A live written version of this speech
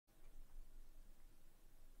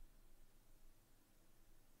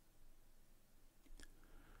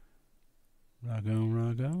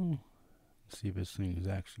Redragon. Let's see if this thing is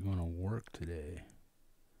actually going to work today.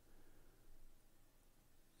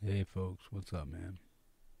 Hey folks, what's up, man?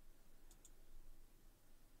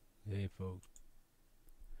 Hey folks.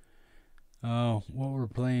 What we're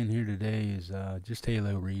playing here today is just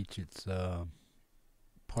Halo Reach. It's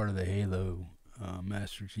part of the Halo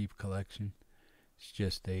MasterCheif collection. It's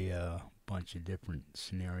just a bunch of different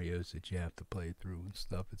scenarios that you have to play through and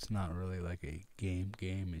stuff. It's not really like a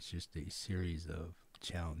game. It's just a series of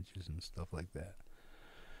challenges and stuff like that.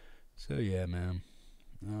 So yeah, man.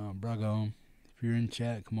 Brago, if you're in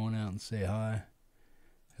chat, come on out and say hi.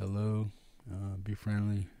 Hello. Be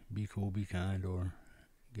friendly. Be cool. Be kind. Or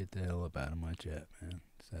get the hell up out of my chat, man.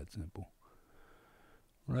 It's that simple.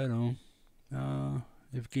 Right on.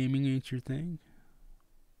 If gaming ain't your thing,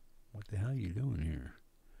 what the hell you doing here?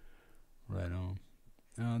 Right on.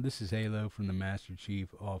 This is Halo from the MasterCheif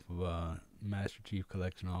off of MasterCheif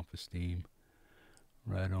collection off of Steam.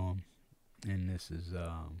 Right on. And this is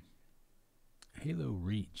Halo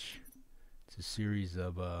Reach. It's a series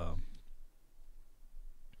of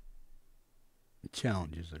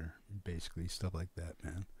challenges that are basically stuff like that,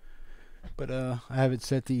 man. But I have it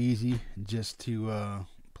set to easy just to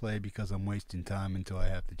play because I'm wasting time until I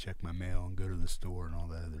have to check my mail and go to the store and all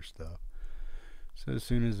that other stuff. So as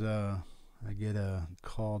soon as I get a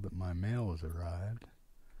call that my mail has arrived,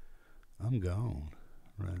 I'm gone.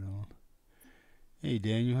 Right on. Hey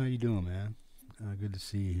Daniel, how you doing, man? Good to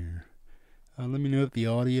see you here. Let me know if the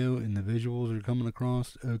audio and the visuals are coming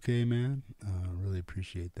across okay, man. Really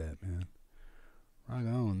appreciate that, man. Right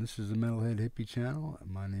on. This is the Metalheadhippie channel.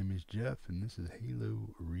 My name is Jeff, and this is Halo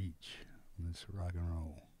Reach. Let's rock and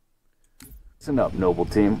roll. Listen up, noble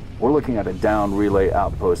team. We're looking at a down relay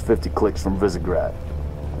outpost 50 clicks from Visegrad.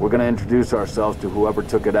 We're going to introduce ourselves to whoever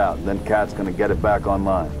took it out, and then Kat's going to get it back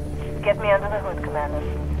online. Get me under the hood, Commander.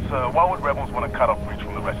 Sir, why would rebels want to cut off Reach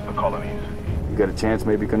from the rest of the colonies? You get a chance,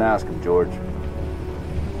 maybe you can ask him, George.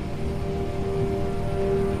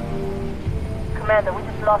 Commander, we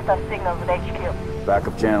just lost our signal with HQ.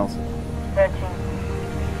 Backup channels? Searching.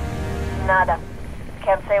 Nada.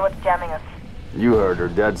 Can't say what's jamming us. You heard her.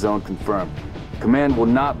 Dead zone confirmed. Command will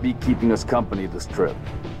not be keeping us company this trip.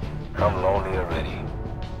 I'm lonely already.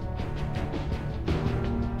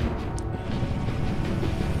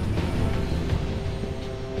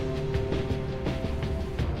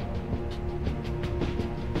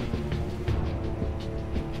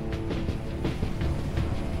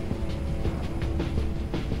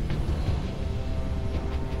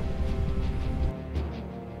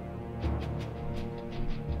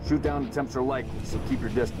 Shoot down attempts are likely, so keep your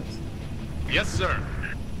distance. Yes, sir.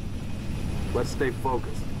 Let's stay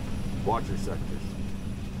focused. Watch your sectors.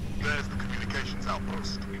 There's the communications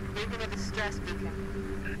outpost. Moving a distress beacon.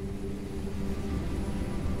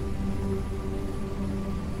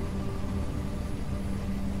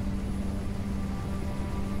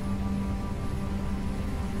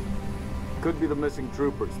 Could be the missing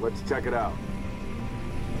troopers. Let's check it out.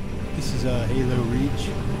 This is Halo Reach.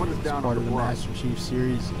 Put us It's down part on of the the block. MasterCheif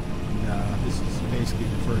series. And, this is basically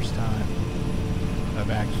the first time I've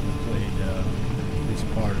actually played this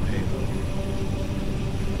part of Halo.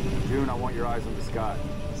 June, I want your eyes on the sky.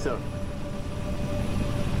 Sir.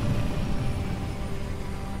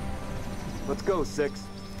 Let's go, 6.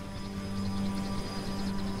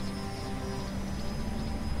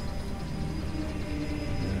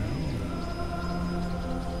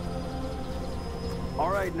 All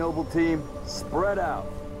right, noble team, spread out.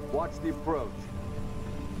 Watch the approach.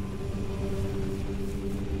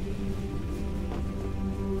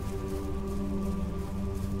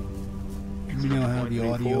 Let me know how the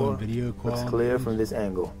audio and video quality looks clear is. from this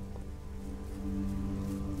angle. I'm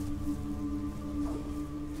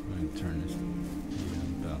going to turn this down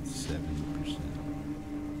about 70%.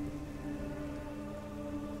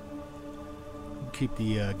 Keep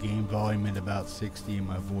the game volume at about 60 and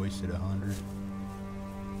my voice at 100.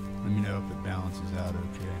 Let me know if it balances out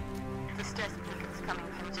okay. The stress beacon's coming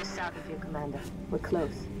from just south of you, Commander. We're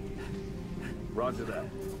close. Roger that.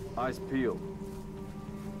 Eyes peeled.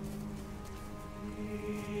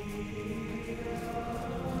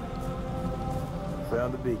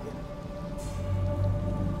 Found the beacon.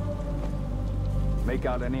 Make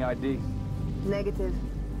out any ID? Negative,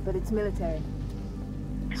 but it's military.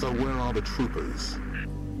 So where are the troopers?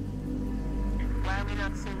 Why are we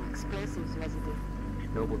not seeing explosives residue?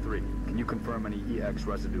 Noble 3, can you confirm any EX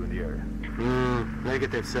residue in the area?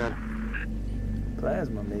 Negative, sir.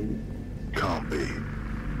 Plasma, maybe. Can't be.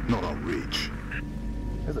 Not on Reach.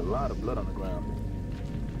 There's a lot of blood on the ground.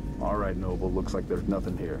 All right, Noble, looks like there's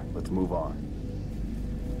nothing here. Let's move on.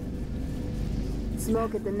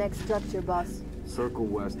 Smoke at the next structure, boss. Circle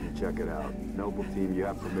west and check it out. Noble team, you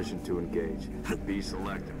have permission to engage. But be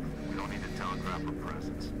selective. We don't need to telegraph our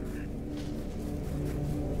presence.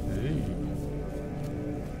 Hey.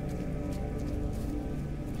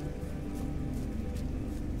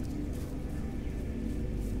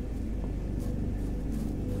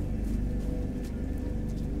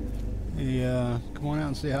 Hey, come on out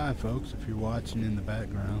and say hi, folks, if you're watching in the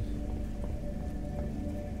background.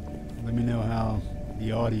 Let me know how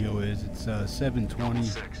the audio is. It's 720.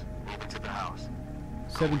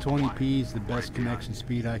 720p is the best connection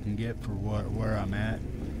speed I can get for where I'm at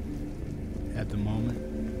the moment.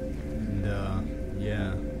 And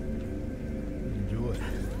yeah, enjoy.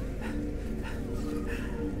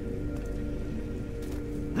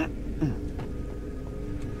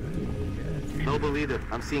 Noble leader,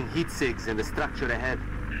 I'm seeing heat sigs in the structure ahead.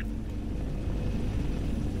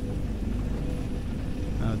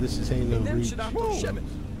 This is Halo Reach.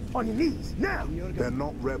 On your knees, now! They're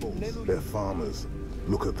not rebels, they're farmers.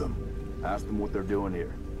 Look at them. Ask them what they're doing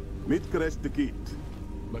here. Mitkrestekit.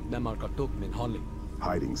 Magnamarkatok min handling.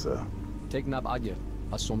 Hiding, sir. Tegnab adjer,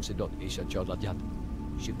 as somsidot isha tjadladjad.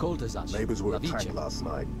 She called us as Neighbors were attacked last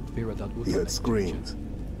night. He heard screams.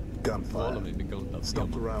 Gunfire.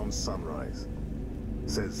 Stopped around sunrise.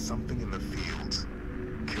 Says something in the fields.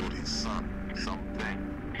 Killed his son. Something.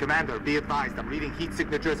 Commander, be advised, I'm reading heat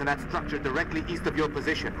signatures in that structure directly east of your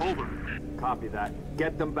position. Over. Copy that.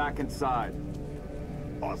 Get them back inside.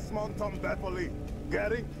 Osman Tom Bepoli.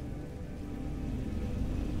 Getting?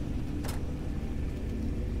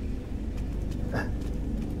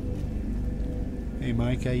 Hey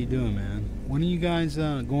Mike, how you doing, man? When are you guys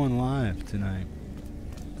going live tonight?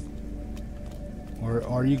 Or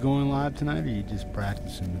are you going live tonight, or are you just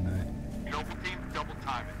practicing tonight? Noble team, double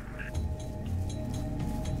time it.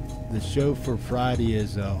 The show for Friday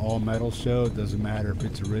is an all-metal show. It doesn't matter if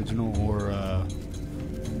it's original or a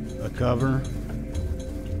cover.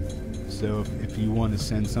 So if you want to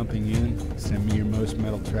send something in, send me your most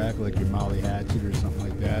metal track, like your Molly Hatchet or something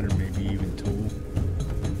like that, or maybe even Tool.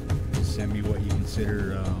 Just send me what you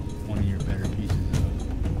consider one of your better pieces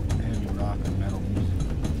of heavy rock or metal music.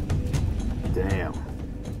 Damn.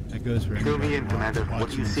 That goes for Fill anybody me in, Commander. What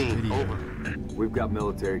watching you this seeing? video. Over. We've got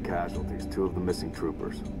military casualties, 2 of the missing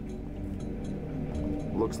troopers.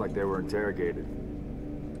 Looks like they were interrogated.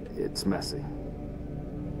 It's messy.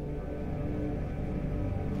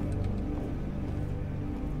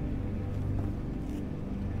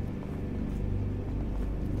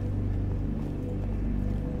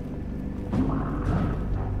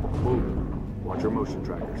 Move. Watch your motion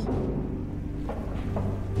trackers.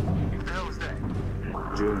 What the hell is that?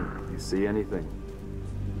 June, you see anything?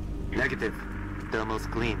 Negative. Thermal's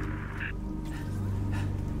clean.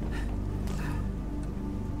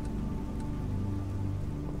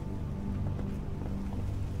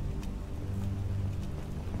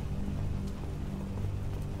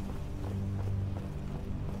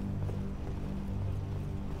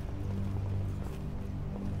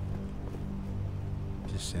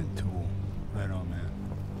 Just sent Tool. Right on, man.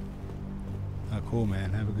 Oh, cool,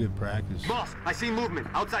 man. Have a good practice. Boss, I see movement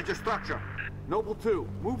outside your structure. Noble 2,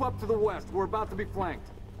 move up to the west. We're about to be flanked.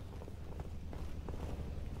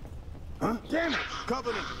 Huh? Damn it!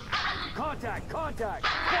 Covenant! Contact! Contact!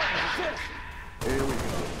 Here we go.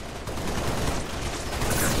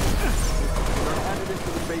 They're headed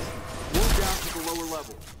into the basement. Move down to the lower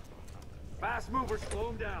level. Fast movers, slow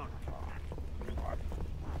them down.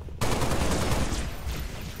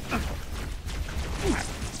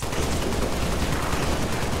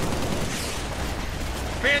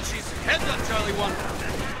 Banshees, heads up, Charlie 1.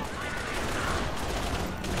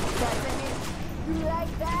 You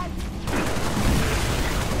like that?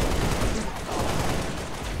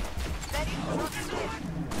 Ready?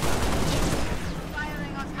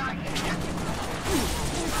 Firing on target.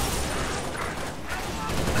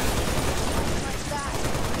 Like that.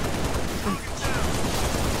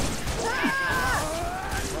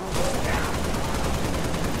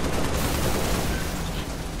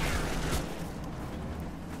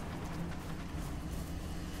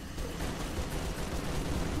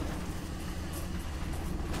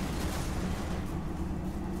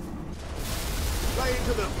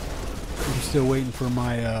 I'm still waiting for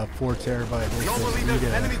my 4 terabyte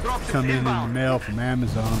SSD to come in the mail from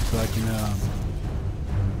Amazon so I can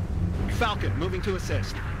Falcon, moving to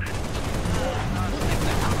assist.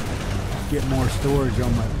 get more storage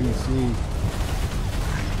on my PC.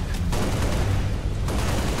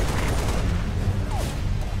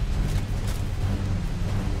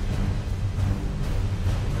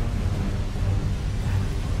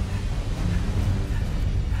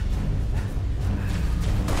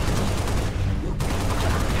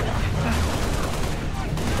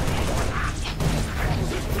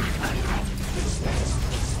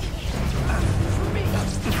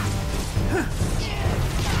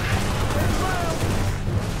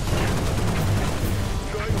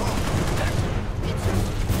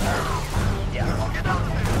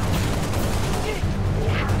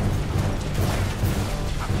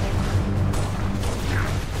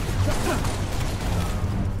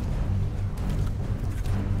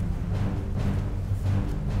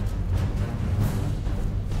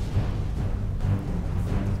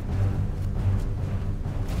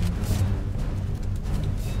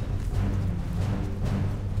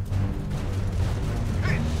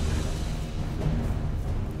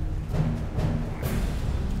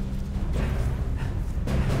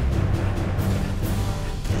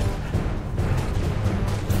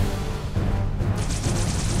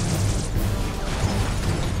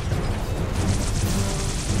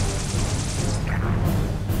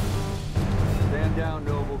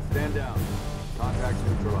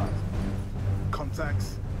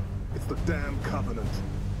 It's the damn Covenant.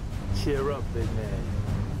 Cheer up, big man.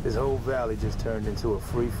 This whole valley just turned into a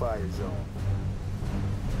free fire zone.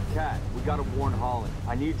 Cat, we gotta warn Holland.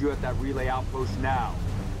 I need you at that relay outpost now.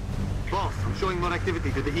 Boss, I'm showing more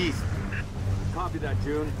activity to the east. Copy that,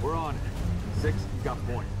 June. We're on it. 6, you got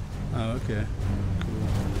point. Oh, okay. Cool.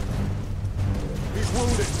 He's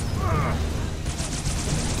wounded.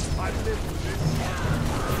 I live with this.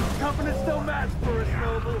 Covenant's still match for us,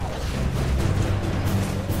 Noble.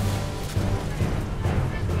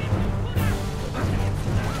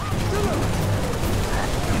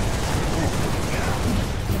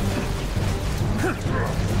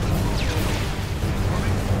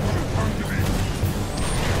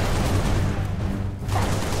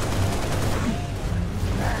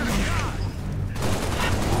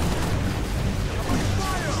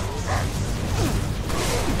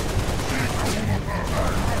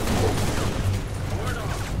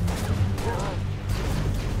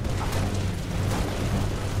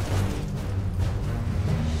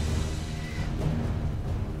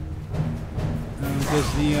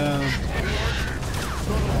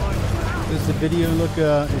 Does the video look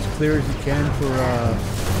as clear as it can for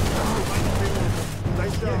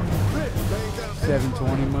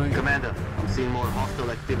 720 mic? Commander, I'm seeing more hostile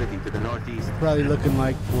activity to the northeast. Probably looking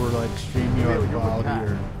like for like StreamYard quality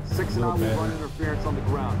or 6 and I will run interference on the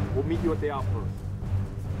ground. We'll meet you at the outpost.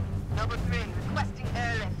 Number 3, requesting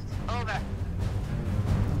airlift. Over.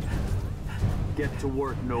 Get to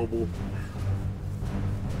work, Noble.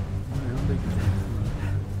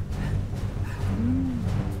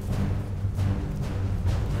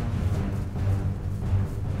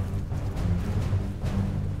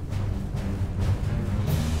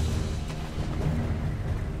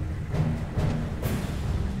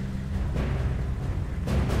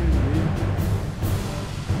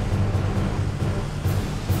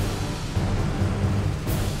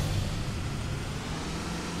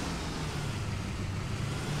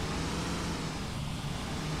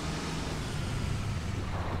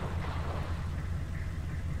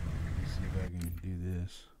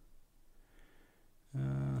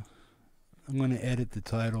 I'm going to edit the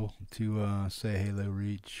title to say Halo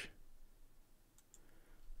Reach.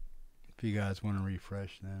 If you guys want to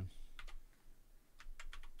refresh them.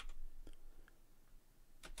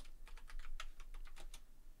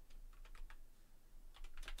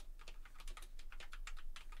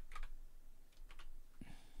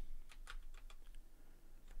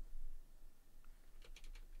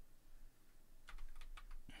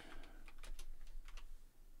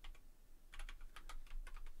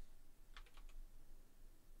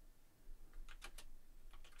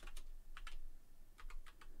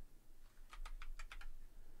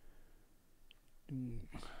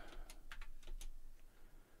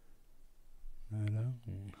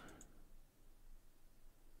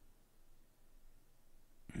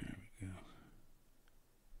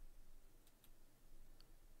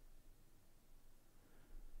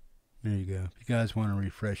 There you go. If you guys want to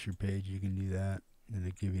refresh your page, you can do that. And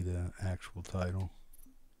it'll give you the actual title.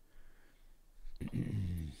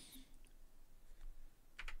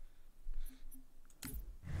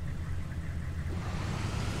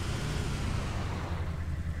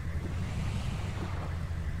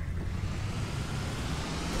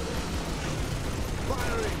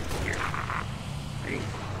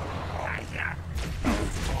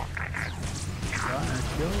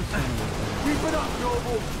 Keep it up,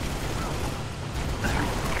 Noble!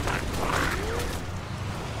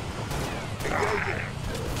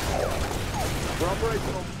 We're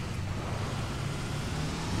operational.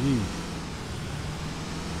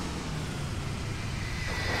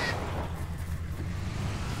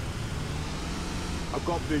 I've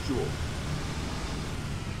got visual.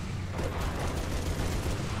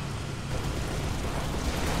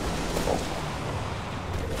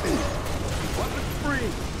 Weapons free.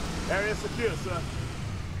 Area secure, sir.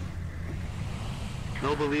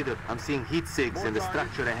 Noble leader, I'm seeing heat sigs in the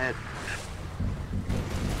structure ahead.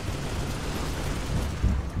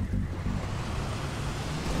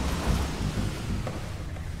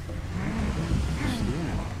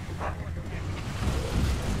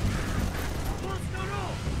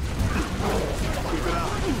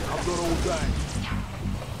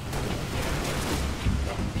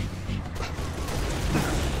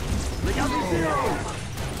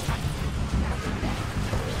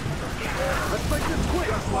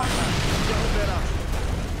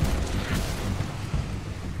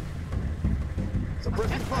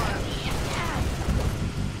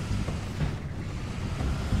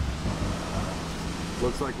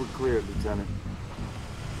 Looks like we're cleared, Lieutenant.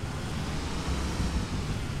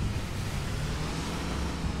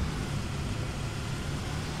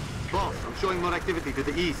 Boss, I'm showing more activity to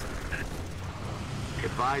the east.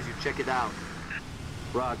 Advise you check it out.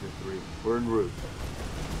 Roger, 3. We're en route.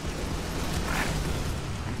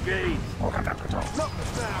 Engage. Nothing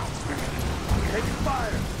now. Taking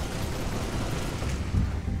fire.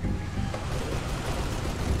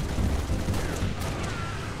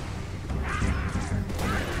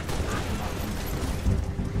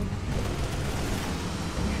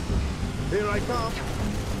 Here I come.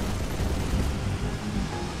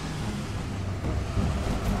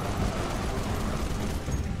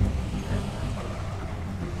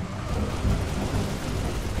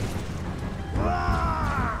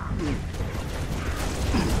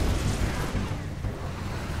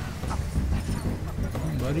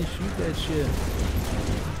 Buddy, shoot that shit.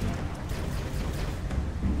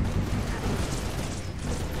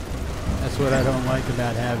 That's what I don't like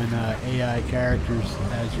about having AI characters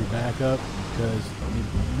as your backup, because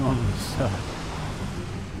they normally suck.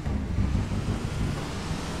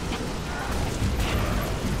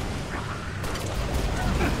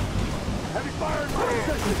 Heavy fire in my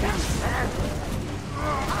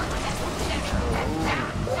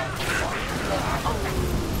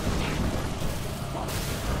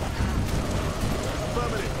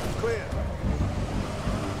Affirmative. Clear.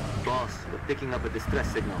 Boss, we're picking up a distress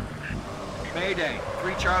signal. Mayday,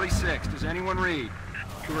 3 Charlie 6. Does anyone read?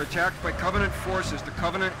 We were attacked by Covenant forces. The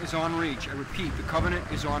Covenant is on reach. I repeat, the Covenant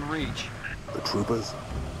is on reach. The troopers?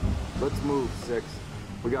 Let's move, 6.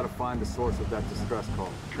 We gotta find the source of that distress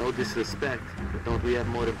call. No disrespect, but don't we have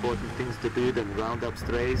more important things to do than round up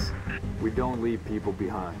strays? We don't leave people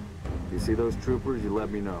behind. You see those troopers, you let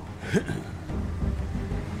me know.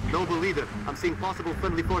 Noble leader, I'm seeing possible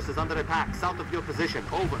friendly forces under attack south of your position.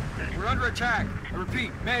 Over. We're under attack. I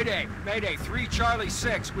repeat, Mayday. Mayday, 3 Charlie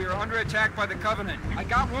 6. We are under attack by the Covenant. I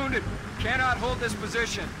got wounded. Cannot hold this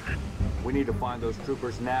position. We need to find those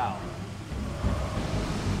troopers now.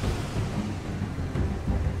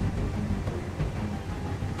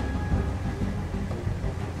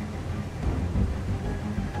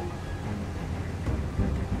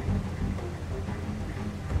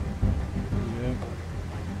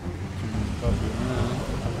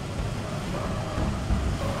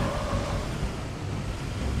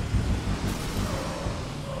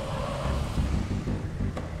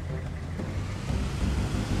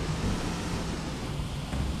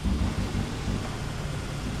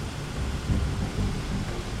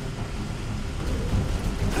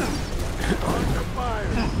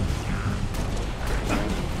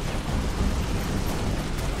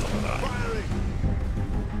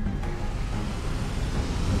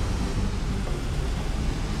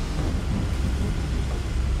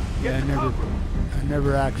 Yeah, I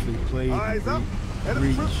never actually played Eyes up.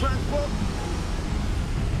 Reach. Troop transport.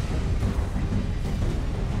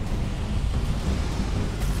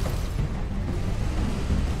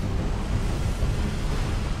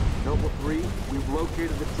 Noble 3, we've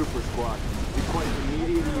located the trooper squad. Request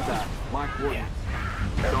immediate evac. My coordinates.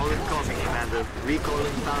 Solid copy, Commander.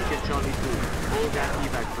 Recalling Falcon Charlie 2. Hold that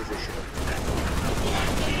evac position.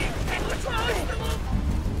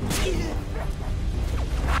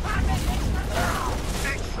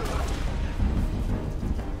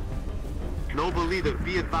 Noble leader,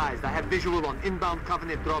 be advised. I have visual on inbound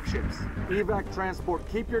Covenant dropships. Evac transport,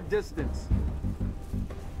 keep your distance.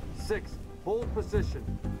 6, hold position.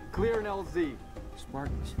 Clear an LZ.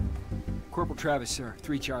 Spartans. Corporal Travis, sir.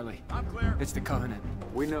 3 Charlie. I'm clear. It's the Covenant.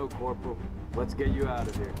 We know, Corporal. Let's get you out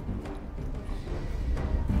of here.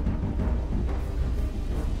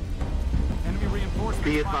 Enemy reinforcements.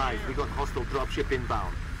 Be advised, we got hostile dropship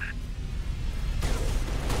inbound.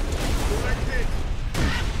 Directed.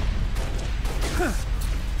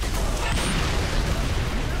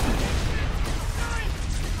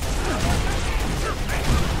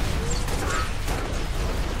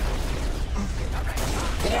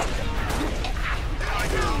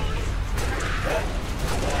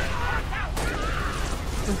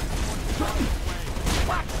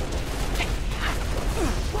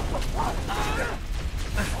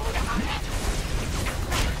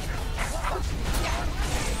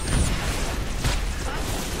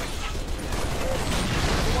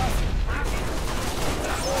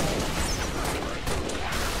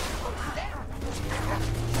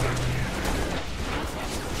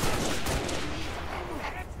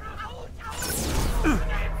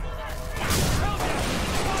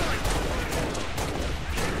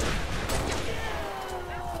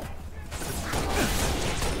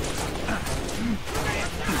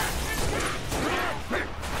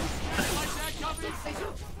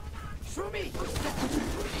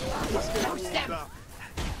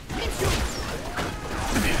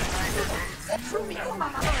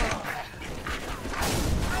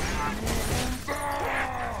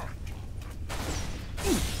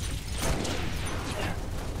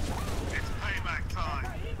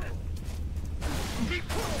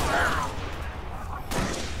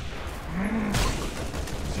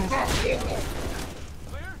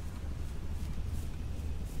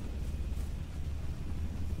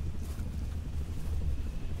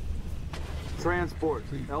 Transport.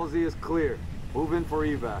 LZ is clear. Move in for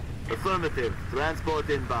evac. Affirmative. Transport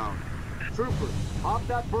inbound. Trooper, hop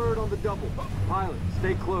that bird on the double. Pilot,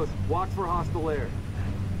 stay close. Watch for hostile air.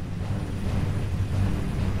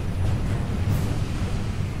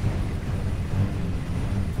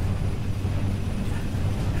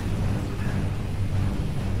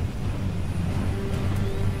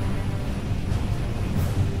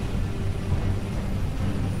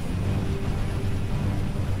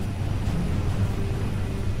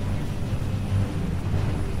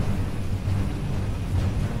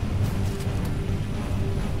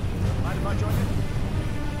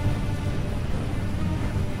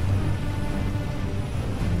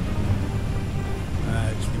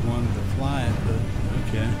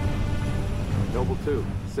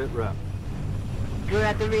 Sit rep. We're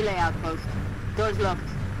at the relay outpost. Doors locked.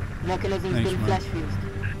 Mechanism's been flash fused.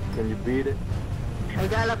 Can you beat it? I'll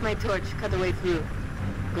dial up my torch, cut the way through.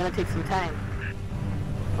 Gonna take some time.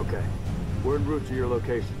 Okay. We're en route to your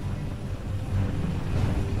location.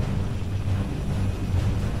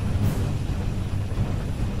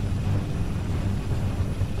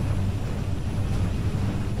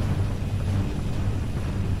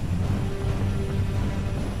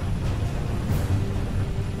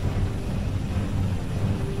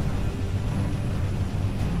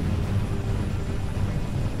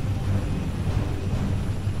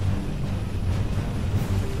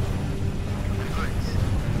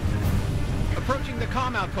 Approaching the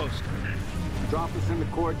comm outpost. Drop us in the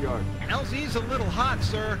courtyard. LZ's a little hot,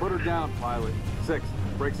 sir. Put her down, pilot. 6.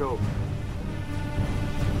 Breaks over.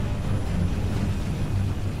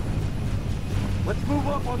 Let's move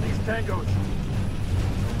up on these tangos.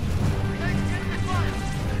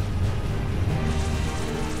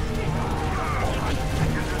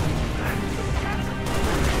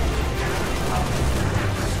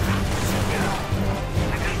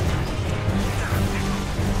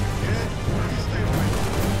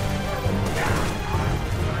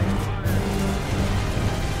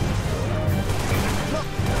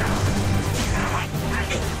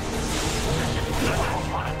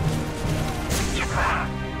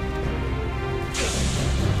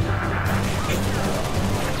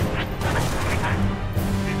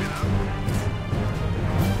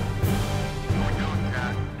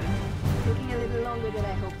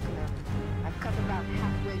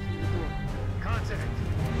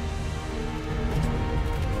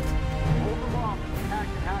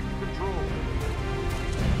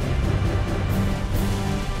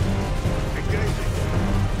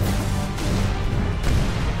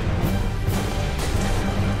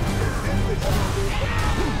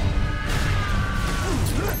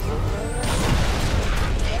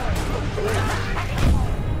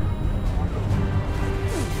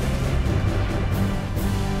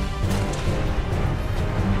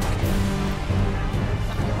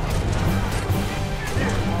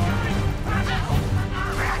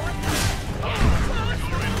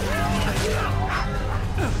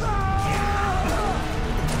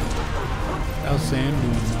 How's Sam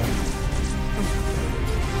doing, Mike?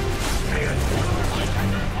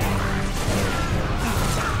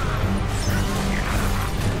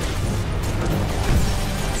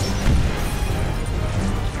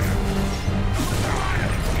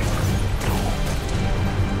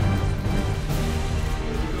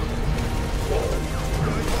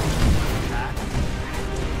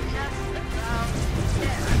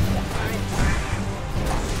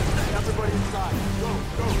 Everybody inside. Go,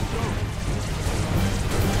 go, go.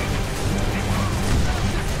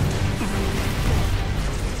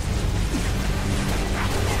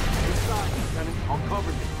 Inside, Lieutenant. I'll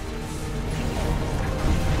cover you.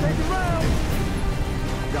 Take it round.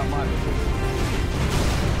 Got my position.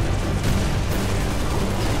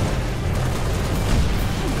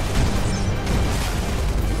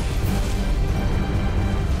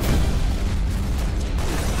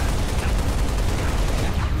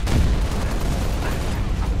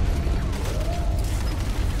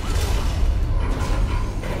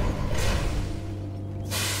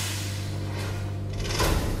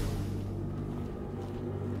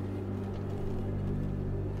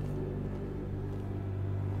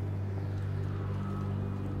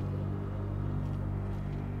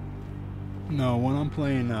 No, when I'm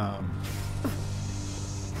playing on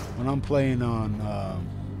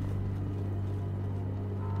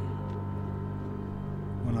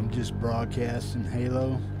when I'm just broadcasting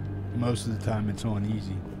Halo, most of the time it's on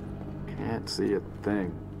easy. Can't see a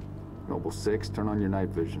thing. Noble 6, turn on your night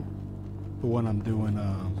vision. But when I'm doing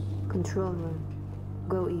Control room.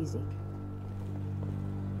 Go easy.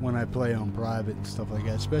 When I play on private and stuff like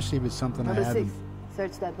that, especially if it's something I Number haven't. 6,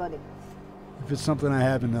 search that body. If it's something I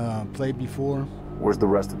haven't played before. Where's the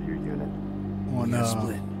rest of your unit? On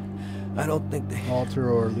split. I don't think they alter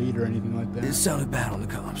or lead or anything like that. It sounded bad on the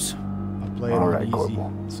comms. I'll play it All on right, easy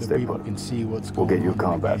Corporal. so Stay people put. can see what's We'll going on. get you a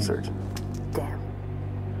combat in the game. search. Damn.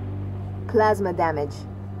 Plasma damage.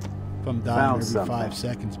 If I'm dying Found every something. 5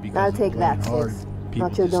 seconds because I'll I'm take playing that, hard, sis. people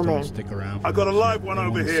Not your just domain. don't stick around. I got a live one They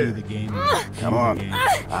over wanna here. See the game. Come on. Game.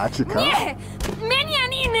 Out you come.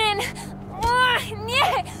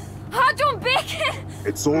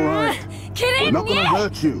 It's all right. We're not gonna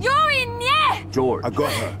hurt you. George. I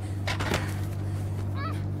got her.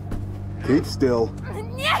 Keep still,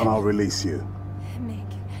 and I'll release you.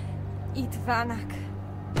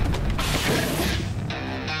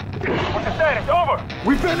 What's the status? Over!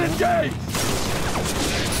 We've been engaged!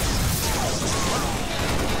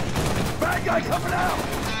 Bad guy coming out!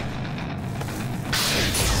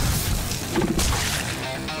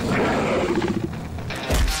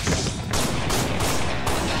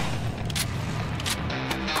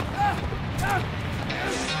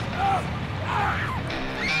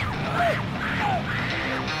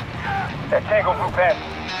 That Tango flew past.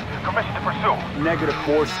 Permission to pursue.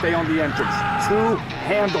 -4, stay on the entrance. 2,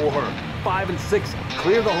 handle her. 5 and 6,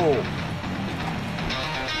 clear the hole.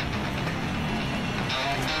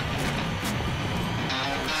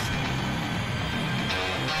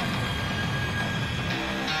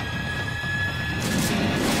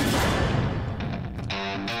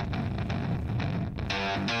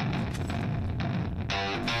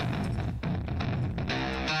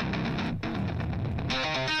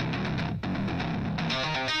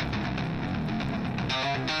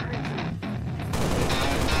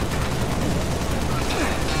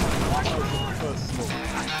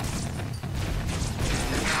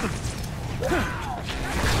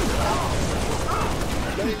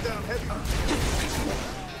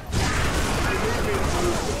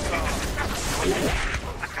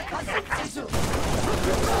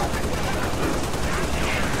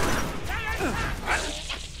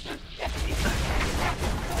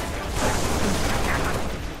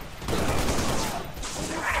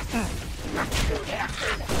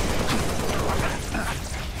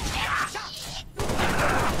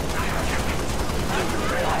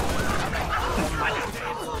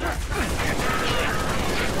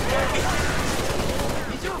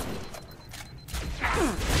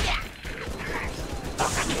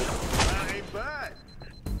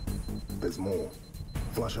 There's more.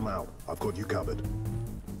 Flush them out. I've got you covered.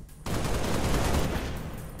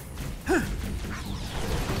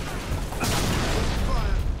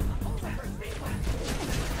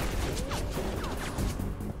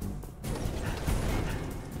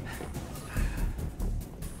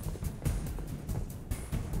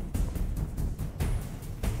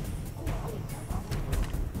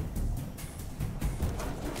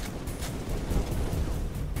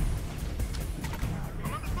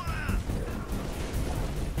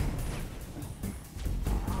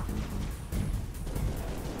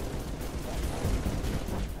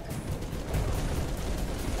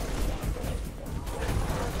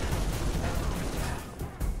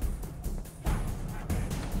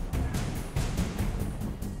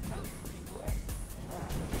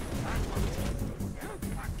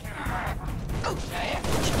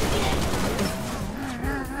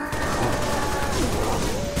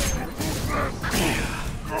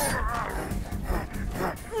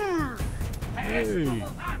 Hey, that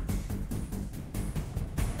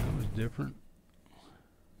was different.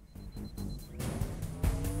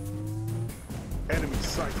 Enemy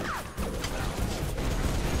sighted.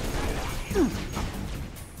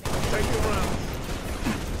 Take your rounds.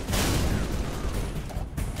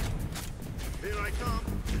 Here I come.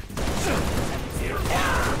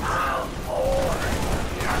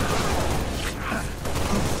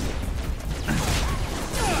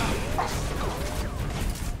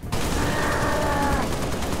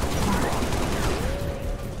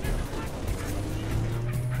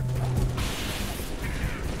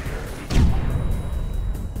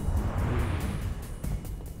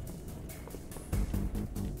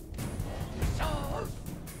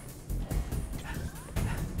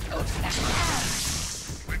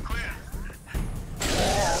 We're clear.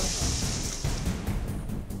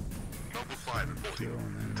 Noble 5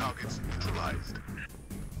 reporting. Targets neutralized.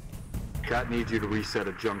 Cat needs you to reset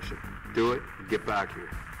a junction. Do it and get back here.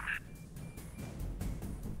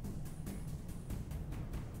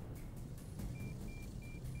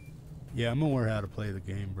 Yeah, I'm aware how to play the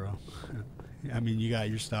game, bro. I mean, you got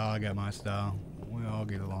your style, I got my style. We all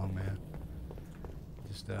get along, man.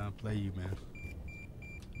 Just play you, man.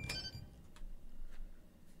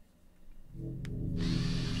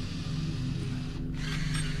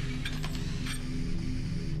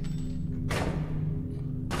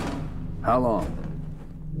 How long?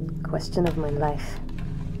 Question of my life.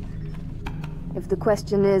 If the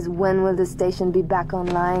question is, when will the station be back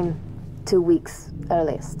online? 2 weeks,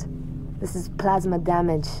 earliest. This is plasma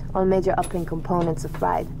damage. All major uplink components are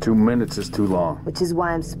fried. 2 minutes is too long. Which is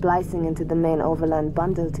why I'm splicing into the main overland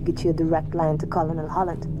bundle to get you a direct line to Colonel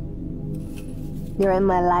Holland. You're in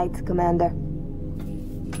my light, Commander.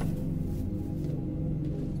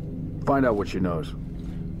 Find out what she knows.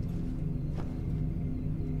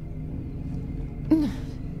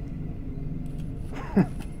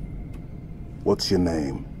 What's your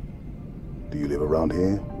name? Do you live around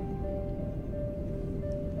here?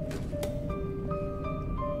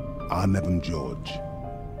 I'm George.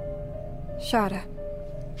 Shada.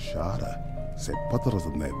 Shada? C'est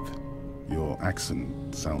Nev. Your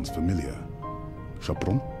accent sounds familiar.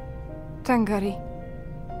 Shapron? Tangari.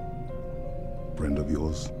 Friend of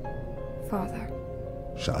yours? Father.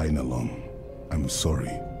 Sha'ainalong. I'm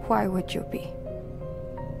sorry. Why would you be?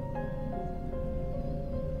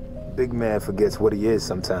 Big man forgets what he is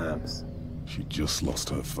sometimes. She just lost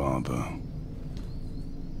her father.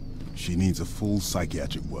 She needs a full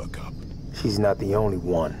psychiatric workup. She's not the only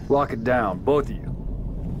one. Lock it down, both of you.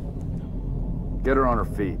 Get her on her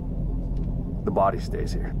feet. The body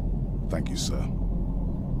stays here. Thank you, sir.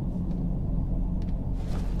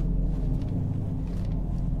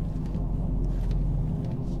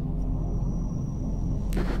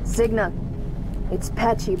 Signal. It's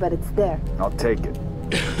patchy, but it's there. I'll take it.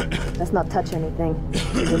 Let's not touch anything.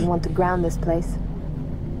 We didn't want to ground this place.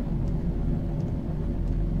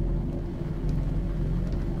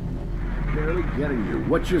 Barely getting you.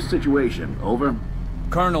 What's your situation? Over?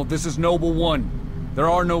 Colonel, this is Noble 1. There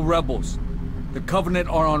are no rebels. The Covenant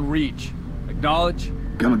are on Reach. Acknowledge?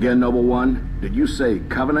 Come again, Noble 1. Did you say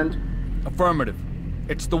Covenant? Affirmative.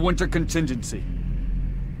 It's the winter contingency.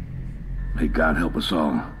 May God help us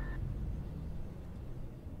all.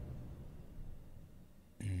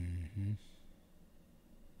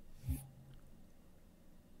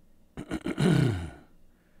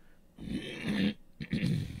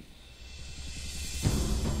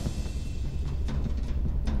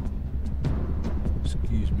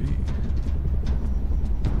 Excuse me.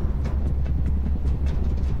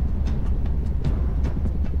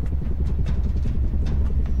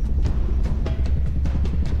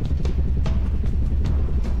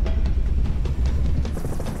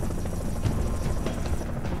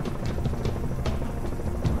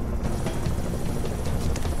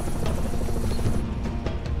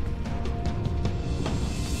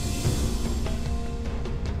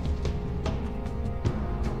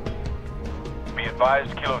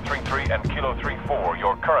 Advised Kilo 3-3 and Kilo 3-4,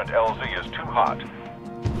 your current LZ is too hot.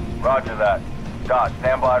 Roger that. Dot,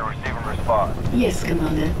 stand by to receive and respond. Yes,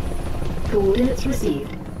 Commander. Coordinates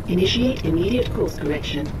received. Initiate immediate course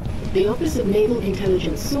correction. The Office of Naval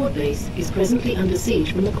Intelligence Sword Base is presently under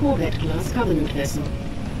siege from a Corvette-class Covenant vessel.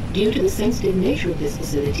 Due to the sensitive nature of this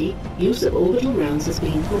facility, use of orbital rounds has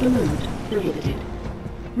been, for the moment, prohibited.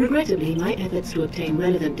 Regrettably, my efforts to obtain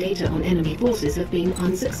relevant data on enemy forces have been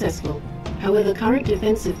unsuccessful. However, current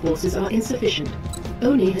defensive forces are insufficient.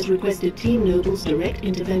 ONI has requested Team Noble's direct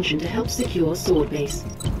intervention to help secure Sword Base.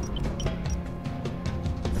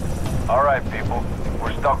 All right, people.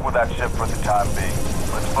 We're stuck with that ship for the time being.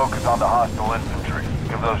 Let's focus on the hostile infantry.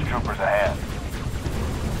 Give those troopers a hand.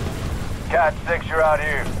 Cat 6, you're out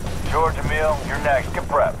here. George, Emil, you're next. Get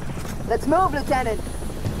prepped. Let's move, Lieutenant.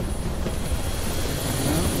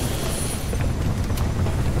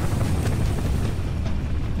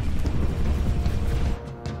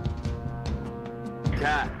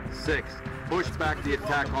 Cat 6, push back the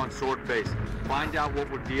attack on Sword Base. Find out what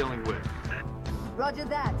we're dealing with. Roger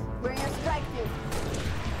that. We're in your strike team.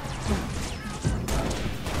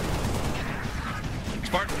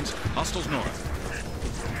 Spartans, hostiles north.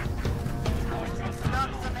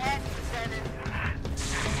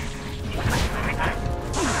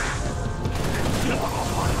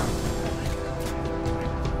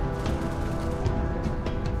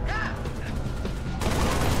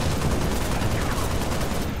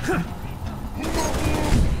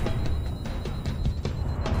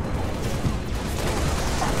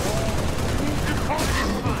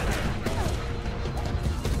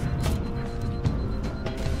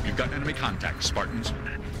 You've got enemy contact, Spartans.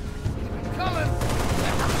 Coming!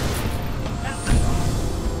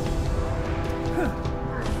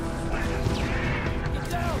 Get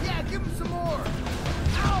down! Yeah, give him some more!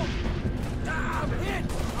 Ow! Ah, I'm hit!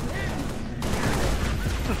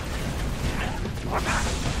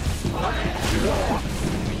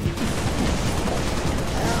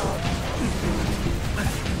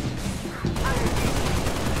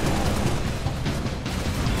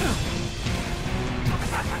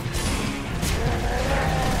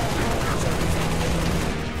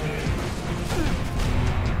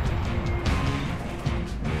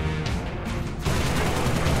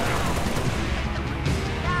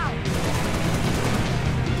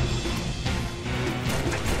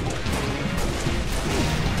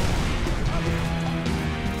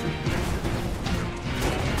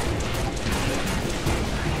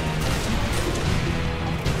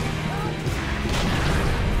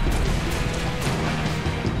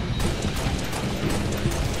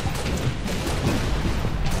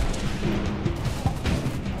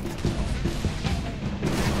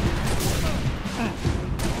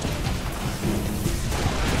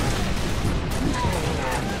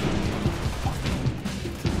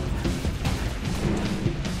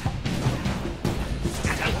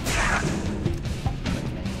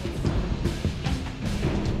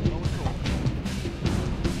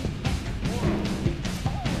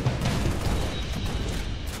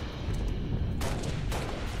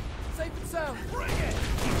 them! Bring it!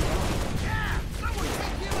 Yeah! Someone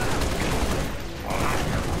take him out!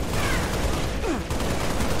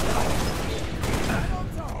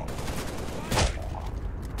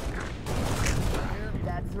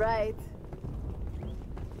 That's right.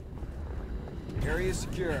 Area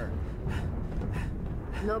secure.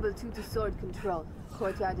 Noble 2 to sword control.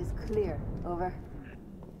 Courtyard is clear. Over.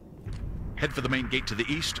 Head for the main gate to the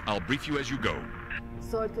east. I'll brief you as you go.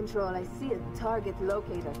 Sword control, I see a target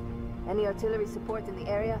locator. Any artillery support in the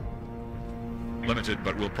area? Limited,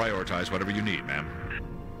 but we'll prioritize whatever you need, ma'am.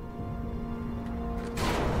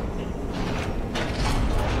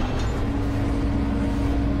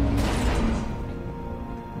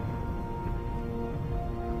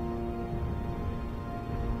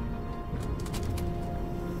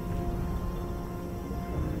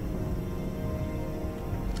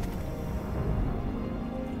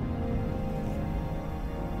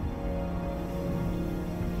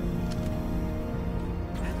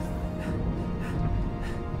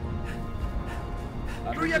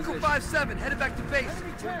 Echo 5-7, headed back to base.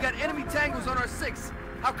 We've got enemy tangos on our 6.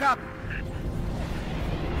 How copy?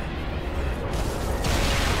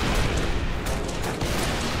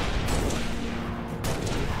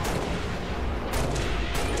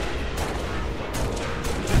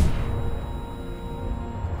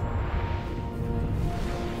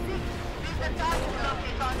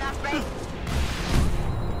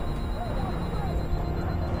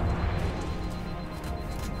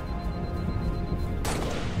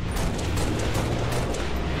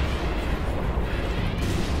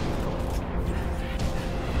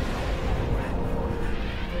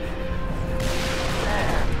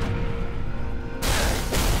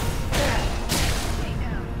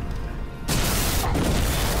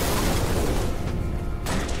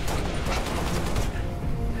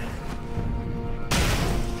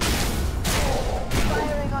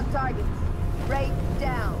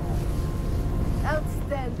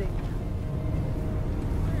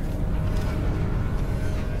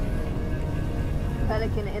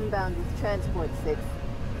 Pelican inbound with transport 6.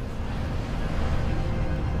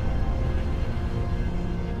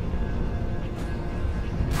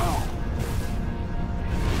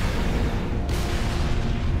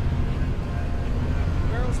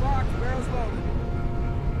 Barrel's locked, barrel's loaded.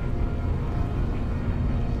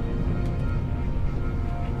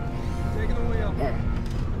 Taking the wheel.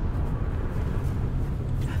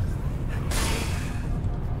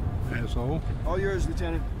 Asshole. All yours,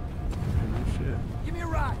 Lieutenant. No shit. Give me a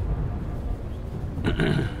ride.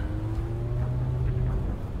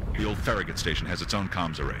 The old Farragut station has its own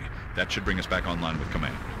comms array. That should bring us back online with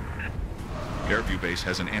command. Airview Base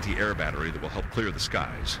has an anti-air battery that will help clear the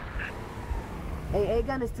skies. AA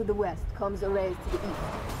gun is to the west, comms array is to the east.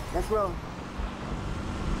 Let's roll.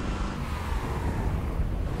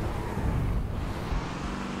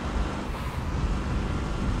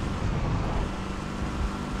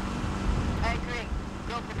 I agree.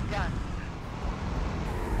 Go for the gun.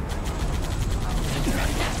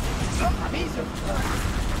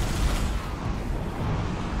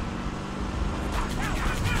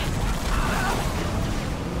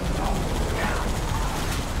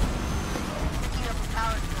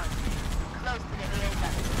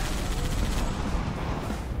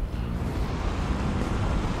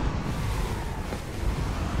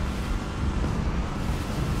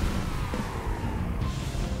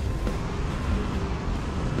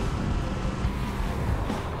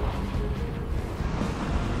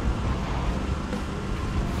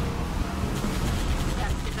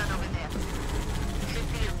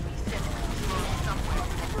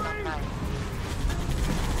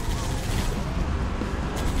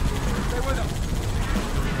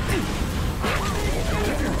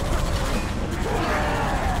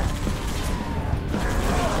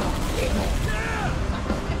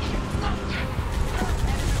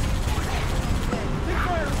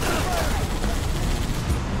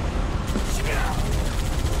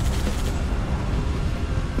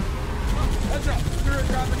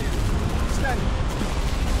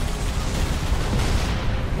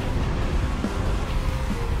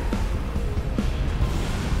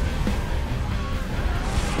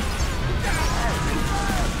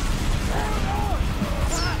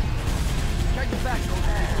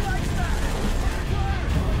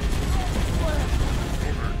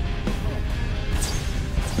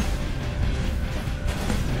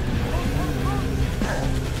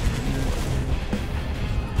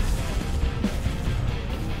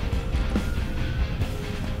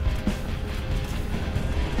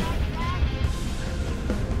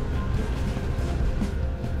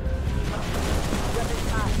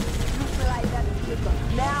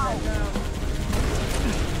 Now!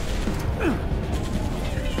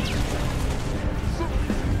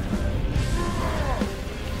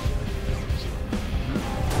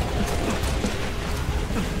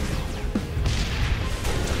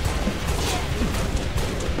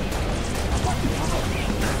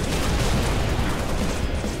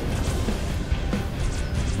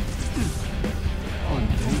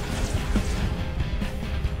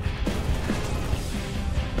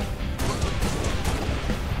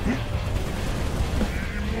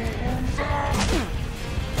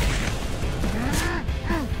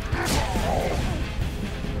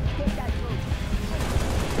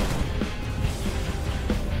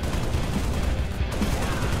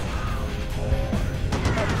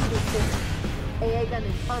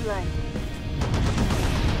 damage online.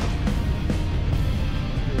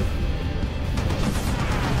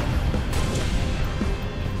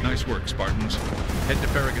 Nice work, Spartans. Head to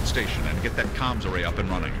Farragut Station and get that comms array up and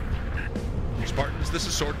running. Spartans, this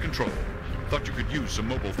is Sword Control. Thought you could use some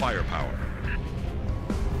mobile firepower.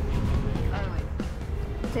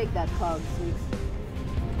 Take that cog, Six.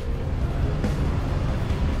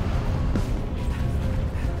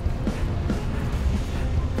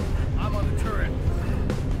 I'm on the turret.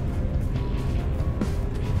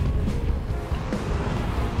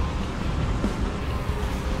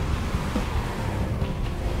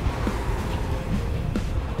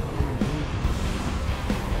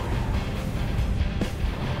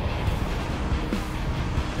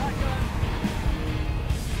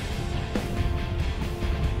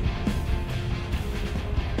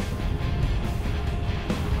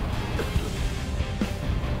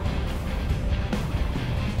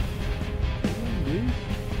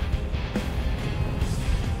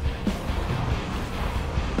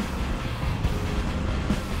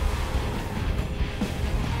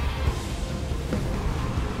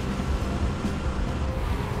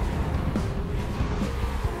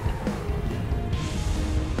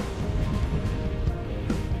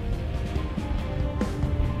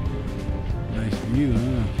 view,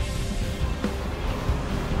 huh?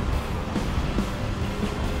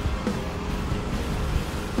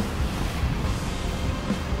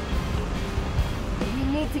 We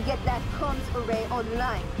need to get that comms array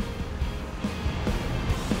online.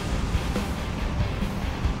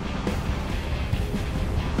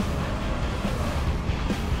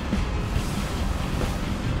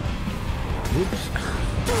 Whoops.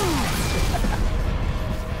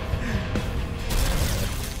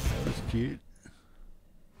 That's cute.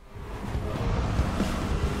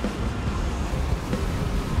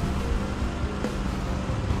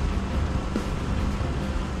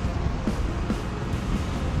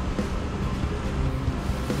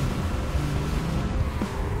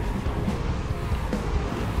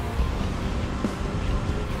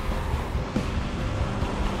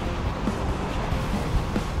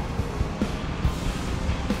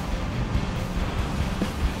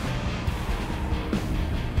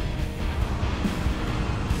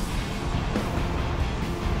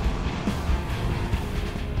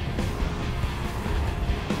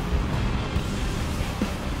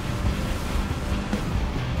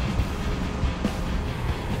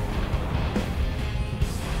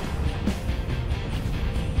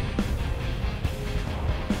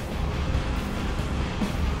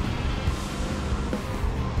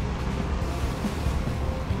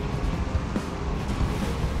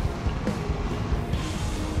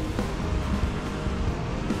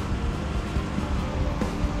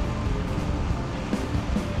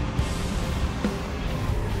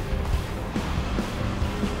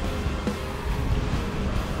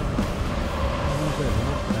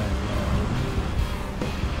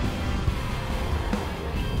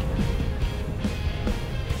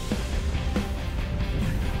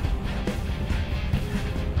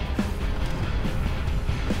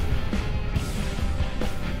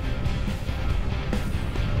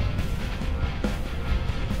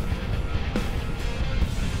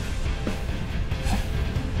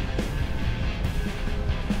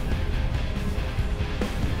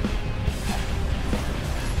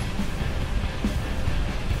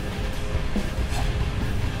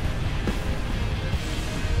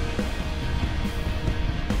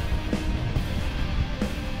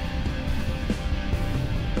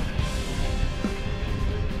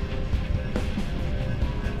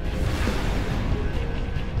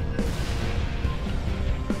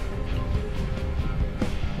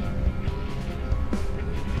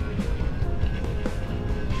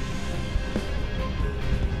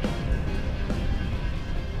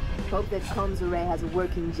 Hope that comms array has a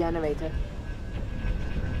working generator.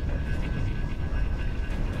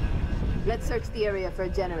 Let's search the area for a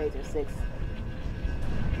generator, 6.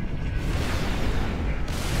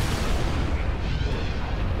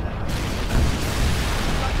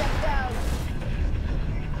 Lock that down.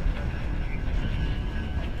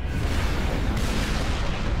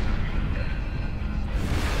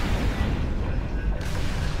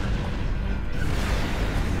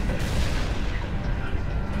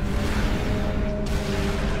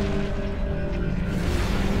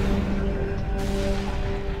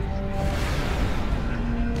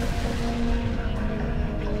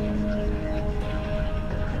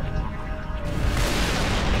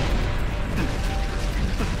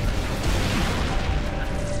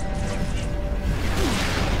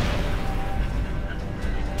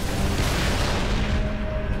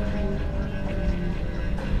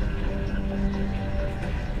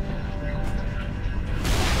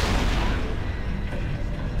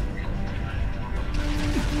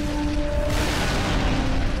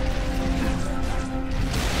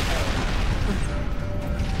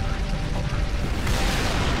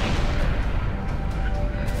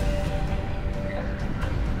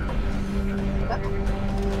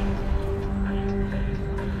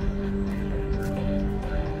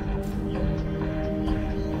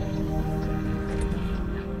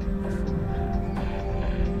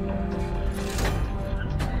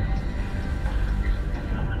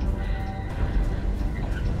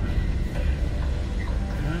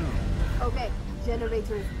 Okay,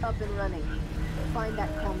 generator is up and running. Find that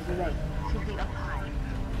comms array. Should be up high.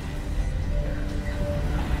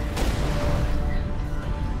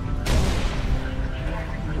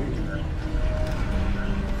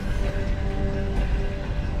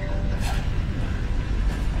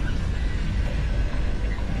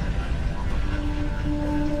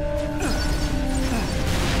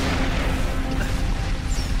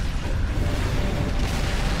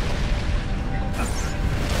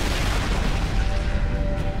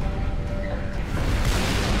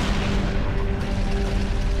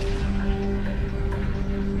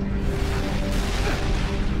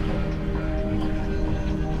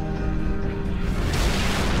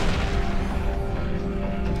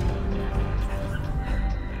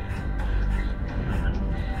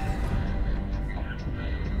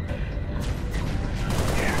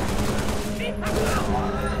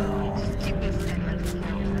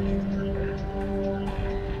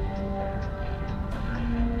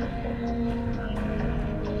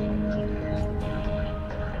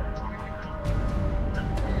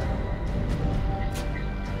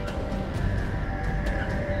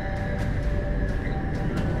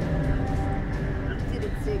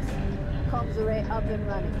 Comms array up and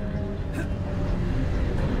running.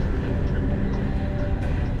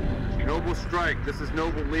 Noble Strike, this is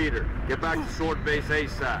Noble Leader. Get back to Sword Base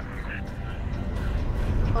ASAP.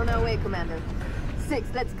 On our way, Commander. 6,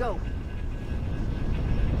 let's go.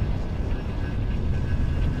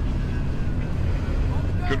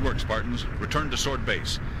 Good work, Spartans. Return to Sword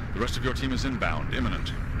Base. The rest of your team is inbound,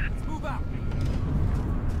 imminent. Let's move out.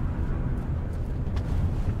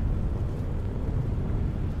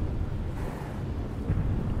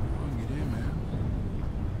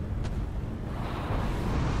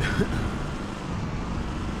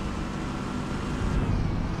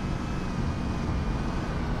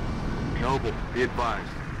 Noble, be advised.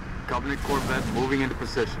 Covenant Corvette moving into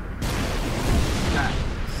position. Pat,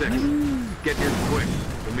 6. Get here quick.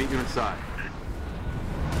 We'll meet you inside.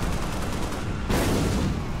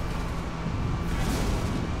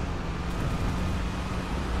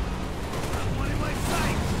 One in my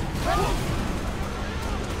sight.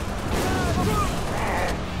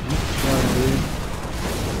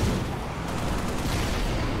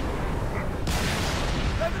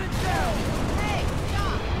 Evidence down. Hey,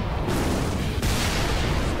 stop.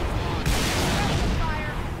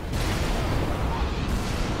 Fire.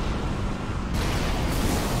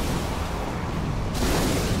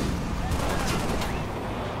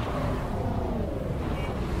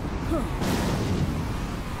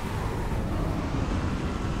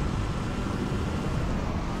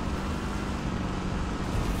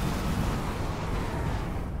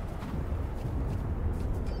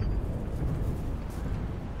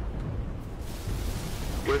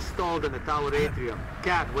 We're stalled in the tower atrium.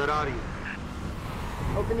 Cat, where are you?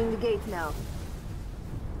 Opening the gates now.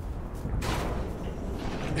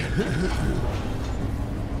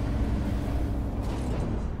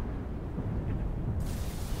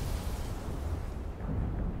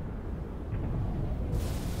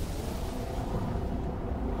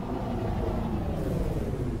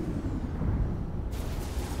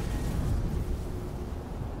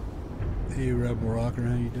 Hey, Rebel Rocker,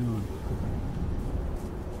 how you doing?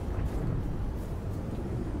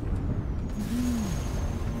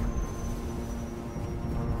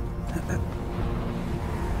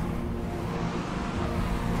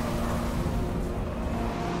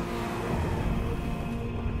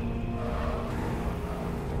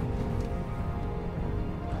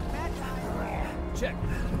 Check.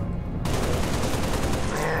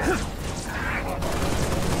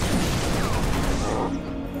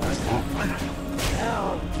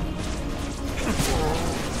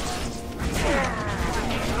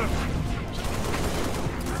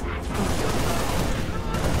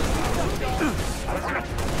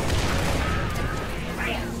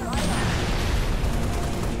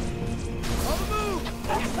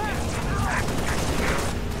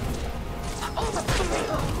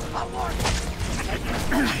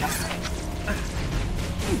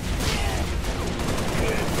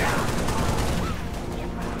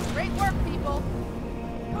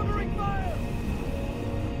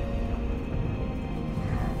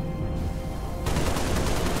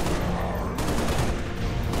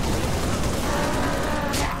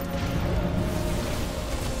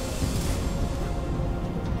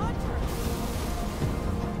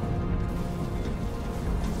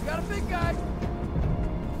 big guy.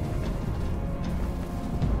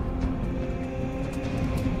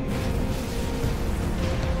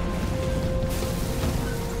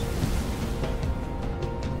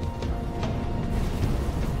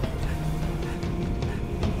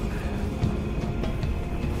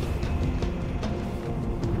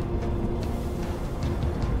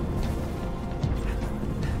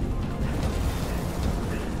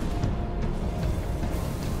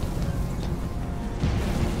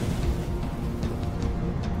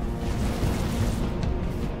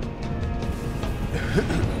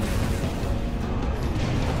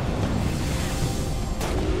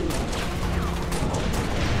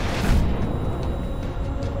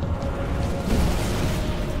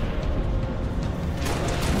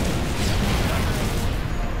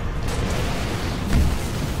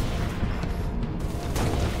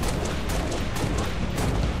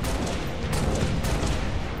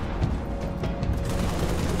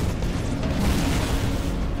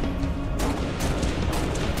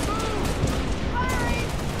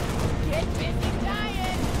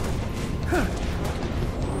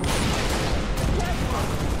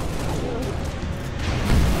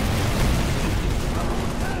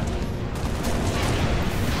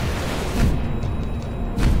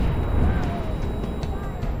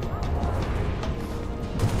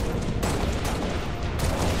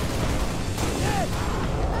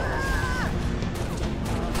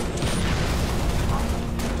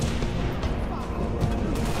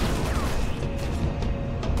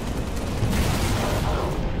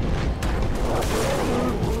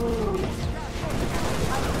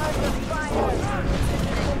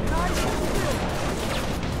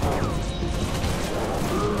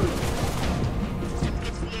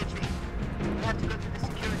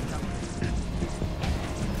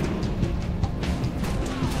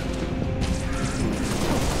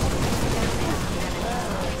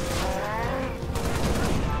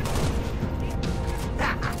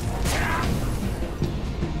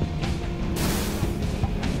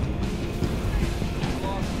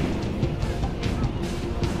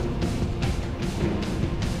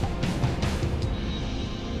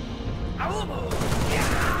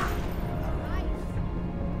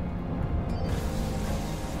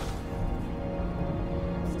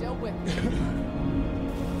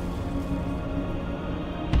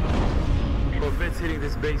 Corvette's hitting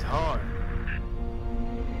this base hard.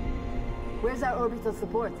 Where's our orbital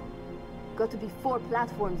support? Got to be 4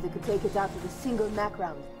 platforms that could take it out with a single Mac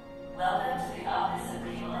round. Welcome to the Office of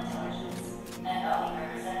Naval Intelligence. An ONI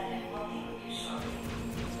representative will meet with you shortly.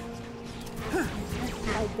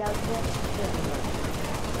 I doubt that.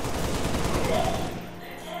 Lieutenant,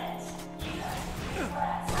 you have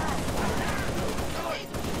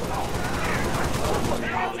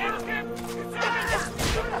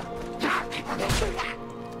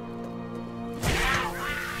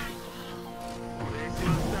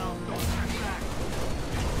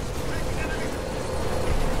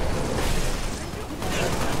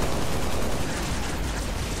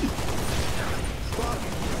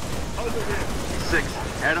Six,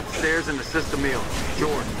 head upstairs and assist Emil.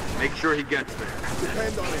 George, make sure he gets there.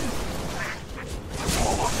 Depend on him.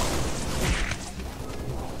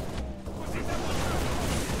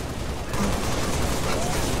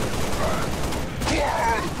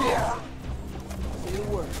 Say the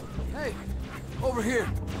word. Hey, over here.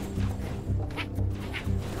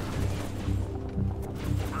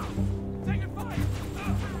 Taking fire!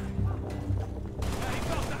 Yeah, he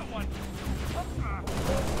felt that one.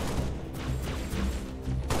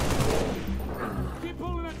 Keep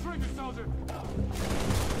pulling that trigger, soldier.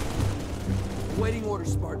 Waiting order,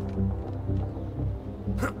 Spartan.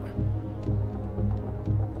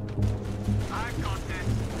 Eye contact.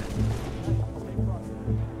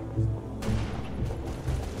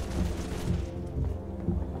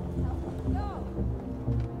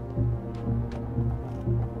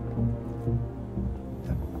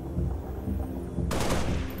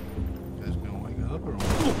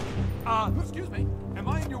 Excuse me. Am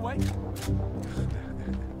I in your way?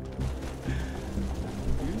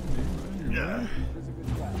 Yeah.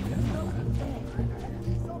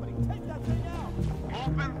 Somebody take that thing out!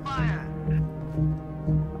 Open fire!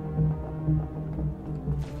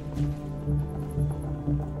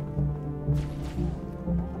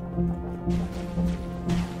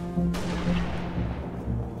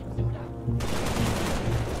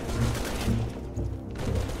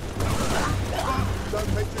 Don't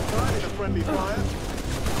take your time in a friendly fire.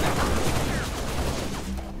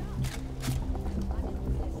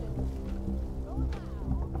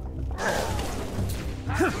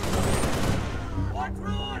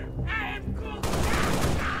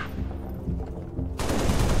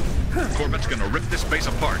 Corvette's gonna rip this base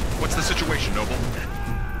apart. What's the situation, Noble?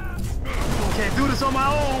 Can't do this on my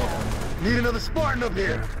own. Need another Spartan up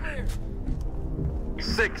here.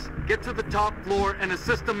 6, get to the top floor and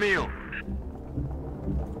assist Emil.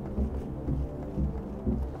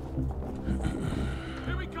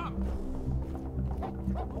 Here we come.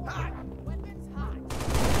 Hot. Weapons hot.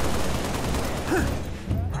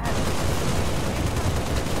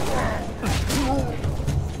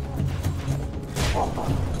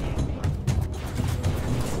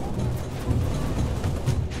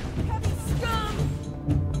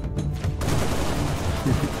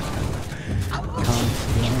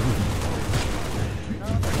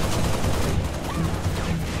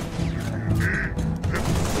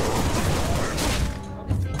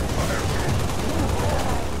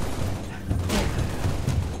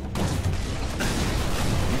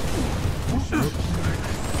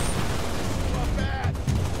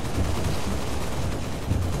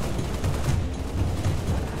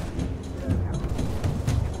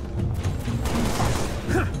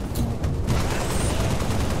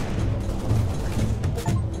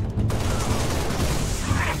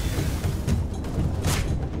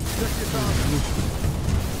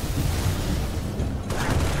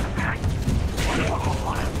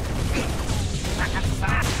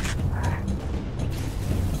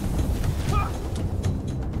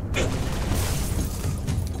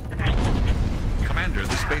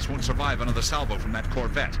 Won't survive another salvo from that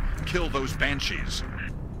Corvette. Kill those Banshees.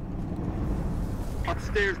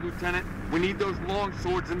 Upstairs, Lieutenant. We need those long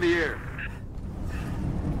swords in the air.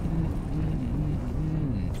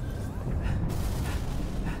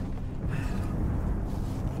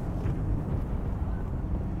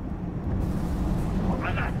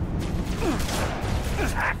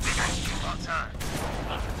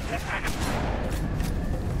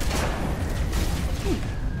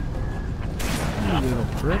 Little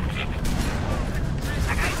prick.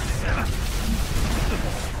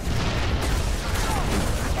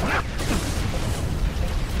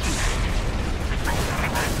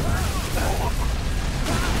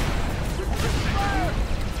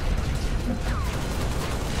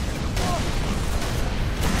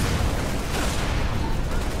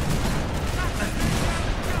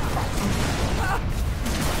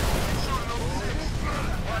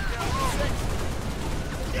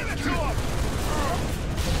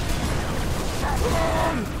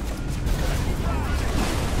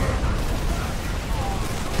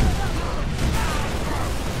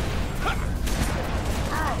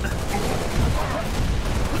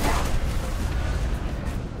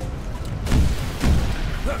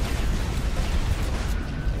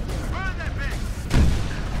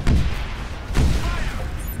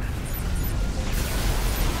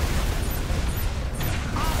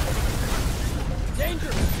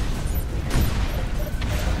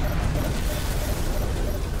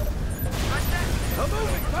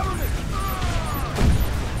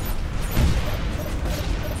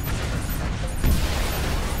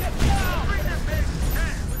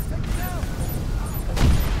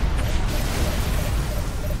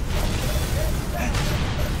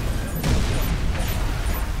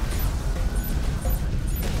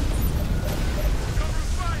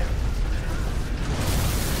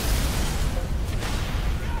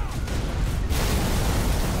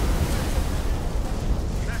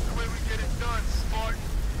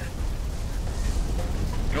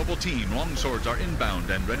 Noble team, longswords are inbound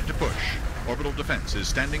and ready to push. Orbital defense is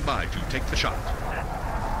standing by to take the shot.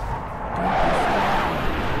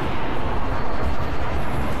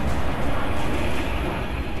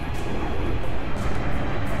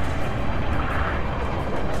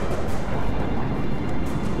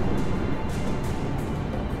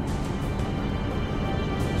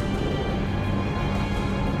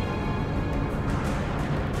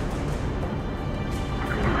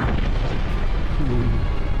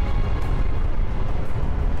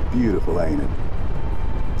 Beautiful, ain't it?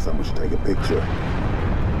 Someone should take a picture.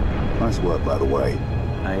 Nice work, by the way.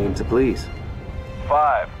 I aim to please.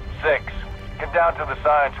 5, 6, get down to the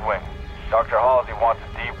science wing. Dr. Halsey wants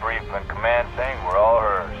a debrief and command saying we're all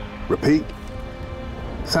hers. Repeat?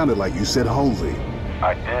 Sounded like you said Halsey.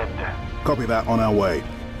 I did. Copy that, on our way.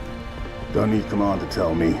 Don't need command to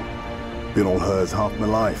tell me. Been all hers half my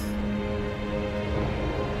life.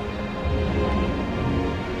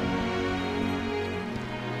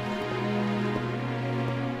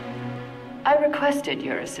 I requested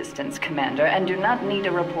your assistance, Commander, and do not need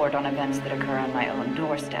a report on events that occur on my own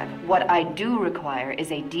doorstep. What I do require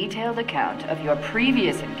is a detailed account of your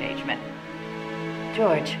previous engagement.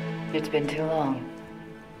 George, it's been too long.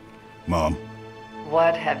 Mom.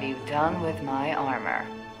 What have you done with my armor?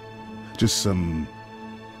 Just some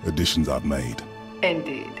additions I've made.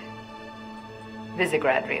 Indeed.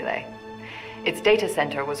 Visegrad Relay. Its data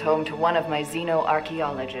center was home to one of my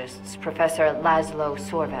xenoarchaeologists, Professor Laszlo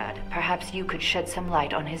Sorvad. Perhaps you could shed some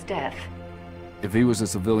light on his death. If he was a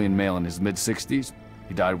civilian male in his mid-60s,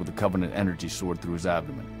 he died with a Covenant energy sword through his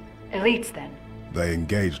abdomen. Elites, then? They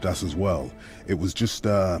engaged us as well. It was just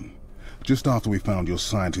after we found your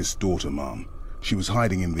scientist's daughter, Mom. She was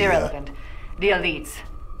hiding in the... Irrelevant. The elites.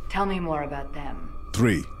 Tell me more about them.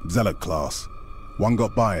 3, Zealot class. One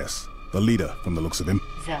got by us. The leader, from the looks of him.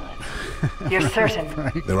 Zealot. You're certain?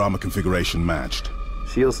 Their armor configuration matched.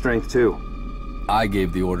 Shield strength 2. I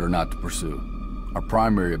gave the order not to pursue. Our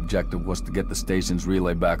primary objective was to get the station's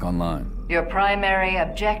relay back online. Your primary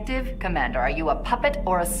objective? Commander, are you a puppet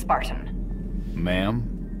or a Spartan?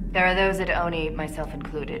 Ma'am? There are those at ONI, myself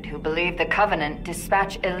included, who believe the Covenant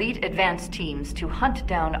dispatch elite advance teams to hunt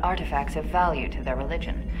down artifacts of value to their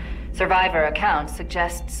religion. Survivor accounts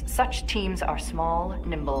suggests such teams are small,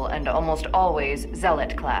 nimble, and almost always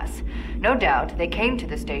Zealot class. No doubt they came to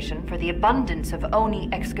the station for the abundance of ONI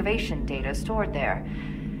excavation data stored there.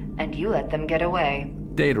 And you let them get away.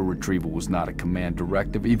 Data retrieval was not a command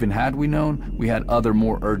directive. Even had we known, we had other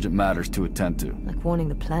more urgent matters to attend to. Like warning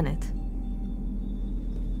the planet.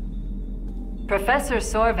 Professor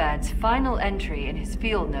Sorvad's final entry in his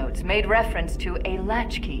field notes made reference to a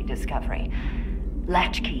latchkey discovery.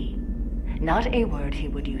 Latchkey. Not a word he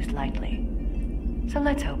would use lightly. So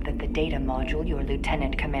let's hope that the data module your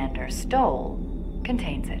Lieutenant Commander stole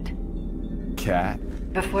contains it. Cat?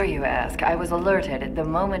 Before you ask, I was alerted at the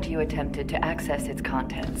moment you attempted to access its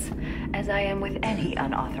contents, as I am with any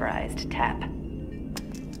unauthorized tap.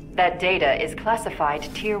 That data is classified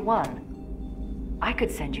Tier 1. I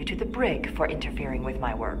could send you to the brig for interfering with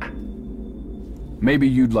my work. Maybe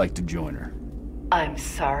you'd like to join her. I'm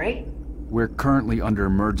sorry? We're currently under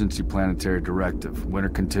emergency planetary directive, winter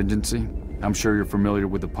contingency. I'm sure you're familiar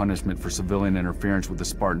with the punishment for civilian interference with the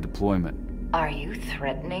Spartan deployment. Are you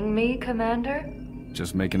threatening me, Commander?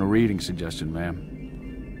 Just making a reading suggestion, ma'am.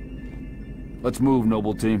 Let's move,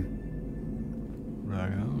 noble team.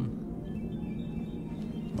 Right on.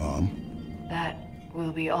 Mom? That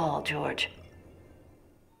will be all, George.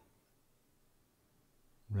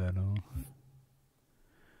 Right on.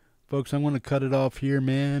 Folks, I'm going to cut it off here,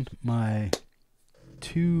 man. My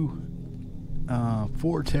 2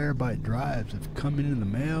 4 terabyte drives have come in the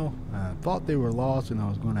mail. I thought they were lost and I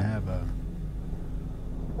was going to have a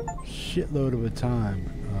shitload of a time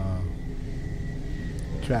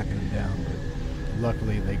tracking them down, but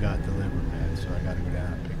luckily they got delivered, man, so I got to go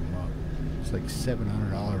down and pick them up. It's like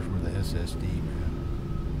 $700 worth of SSD, man.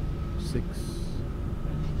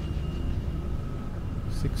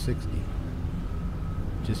 $660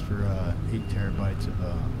 just for 8 terabytes of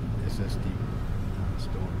SSD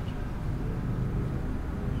storage.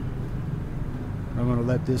 I'm going to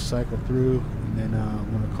let this cycle through, and then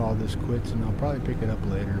I'm going to call this quits, and I'll probably pick it up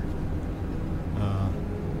later.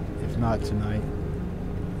 If not tonight,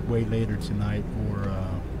 way later tonight, or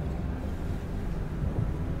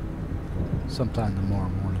sometime tomorrow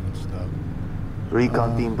morning and stuff.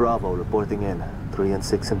 Recon Team Bravo reporting in. 3 and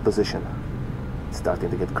 6 in position. It's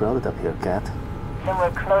starting to get crowded up here, Cat. Then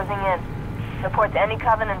we're closing in. Report to any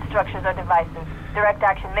Covenant structures or devices. Direct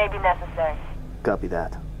action may be necessary. Copy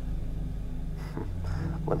that.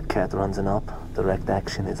 When Cat runs an op, direct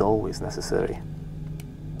action is always necessary.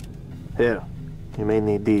 Here, you may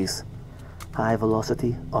need these. High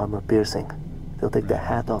velocity, armor piercing. They'll take the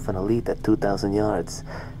hat off an elite at 2,000 yards.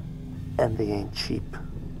 And they ain't cheap.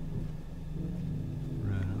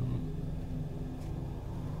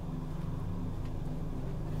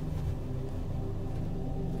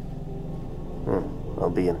 I'll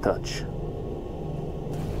be in touch.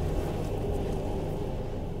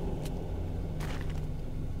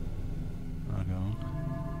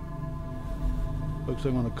 Folks,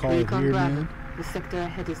 I'm going to call it here, man. The sector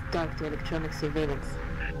ahead is dark to electronic surveillance.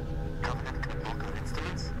 Covenant local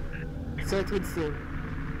instruments? So it would seem.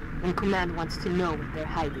 And Command wants to know what they're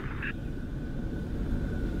hiding.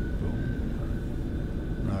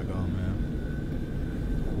 Rock on, man.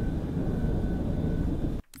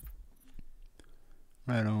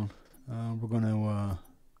 Right on. We're going to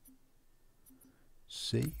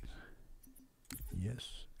save.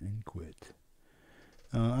 Yes, and quit.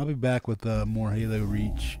 I'll be back with more Halo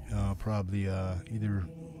Reach, probably either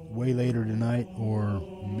way later tonight or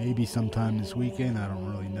maybe sometime this weekend. I don't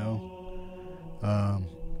really know.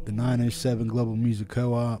 The 907 Global Music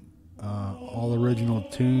Co-op, all original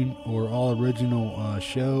tune or all original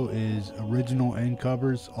show is original end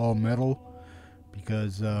covers, all metal,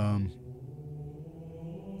 because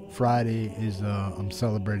Friday is I'm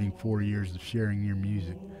celebrating 4 years of sharing your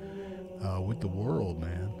music. with the world,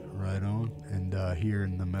 man. Right on. And here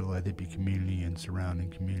in the Metalheadhippie community and surrounding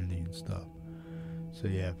community and stuff. So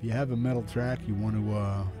yeah, if you have a metal track you want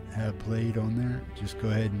to have played on there, just go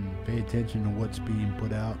ahead and pay attention to what's being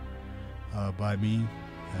put out by me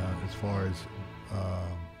as far as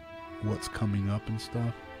what's coming up and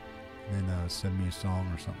stuff. And then send me a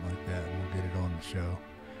song or something like that, and we'll get it on the show.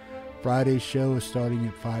 Friday's show is starting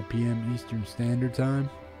at 5 p.m. Eastern Standard Time.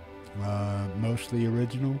 Mostly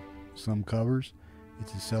original, some covers.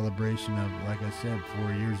 It's a celebration of, like I said,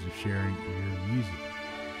 4 years of sharing your music.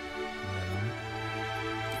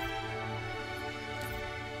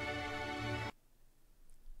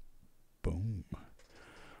 Boom.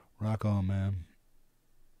 Rock on, man.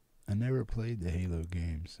 I never played the Halo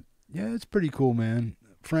games. Yeah, it's pretty cool, man.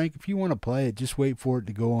 Frank, if you want to play it, just wait for it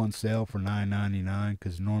to go on sale for $9.99,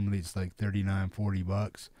 because normally it's like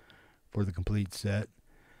 $39-$40 for the complete set.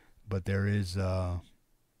 But there is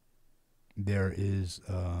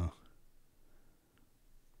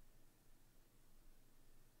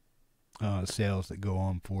sales that go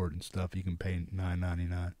on for it and stuff. You can pay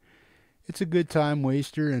 $9.99. It's a good time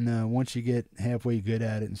waster, and once you get halfway good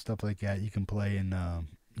at it and stuff like that, you can play in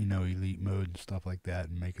elite mode and stuff like that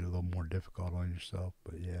and make it a little more difficult on yourself.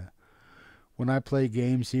 But yeah, when I play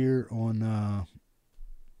games here on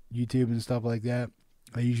YouTube and stuff like that,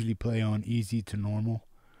 I usually play on easy to normal.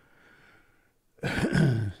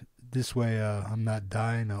 This way I'm not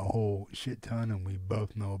dying a whole shit ton, and we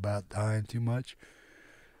both know about dying too much.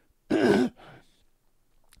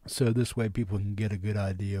 So this way people can get a good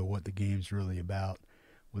idea of what the game's really about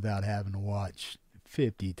without having to watch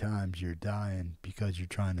 50 times you're dying because you're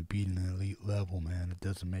trying to beat an elite level, man. It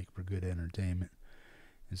doesn't make for good entertainment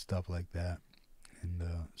and stuff like that. And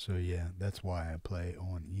so yeah, that's why I play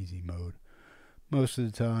on easy mode most of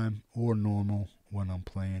the time, or normal when I'm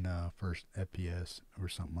playing first FPS or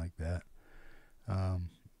something like that.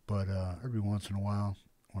 But every once in a while,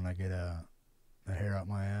 when I get a hair out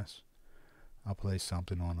my ass, I'll play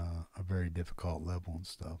something on a very difficult level and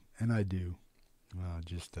stuff. And I do.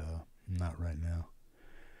 Just not right now.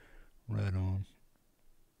 Right on.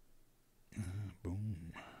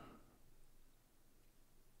 Boom.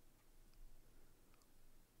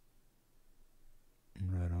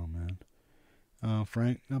 Right on, man.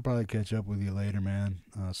 Frank, I'll probably catch up with you later, man,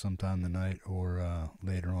 sometime tonight or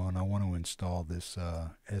later on. I want to install this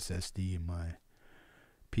SSD in my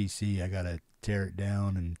PC. I got to tear it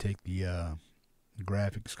down and take the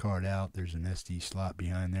graphics card out. There's an SD slot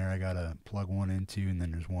behind there I got to plug one into, and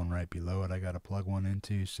then there's one right below it I got to plug one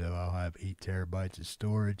into, so I'll have 8 terabytes of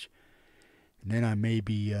storage. And then I may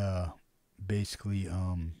be basically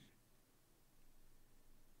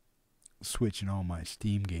switching all my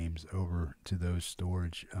Steam games over to those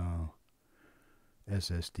storage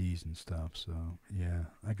SSDs and stuff. So yeah,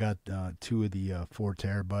 I got 2 of the 4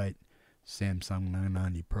 terabyte Samsung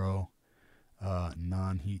 990 Pro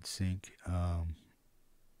non-heat sink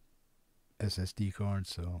SSD cards.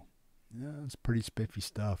 So yeah, it's pretty spiffy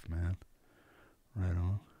stuff, man. Right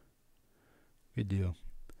on. Good deal.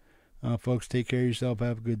 Folks, take care of yourself.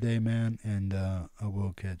 Have a good day, man, and I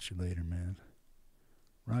will catch you later, man.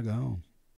 Rock on.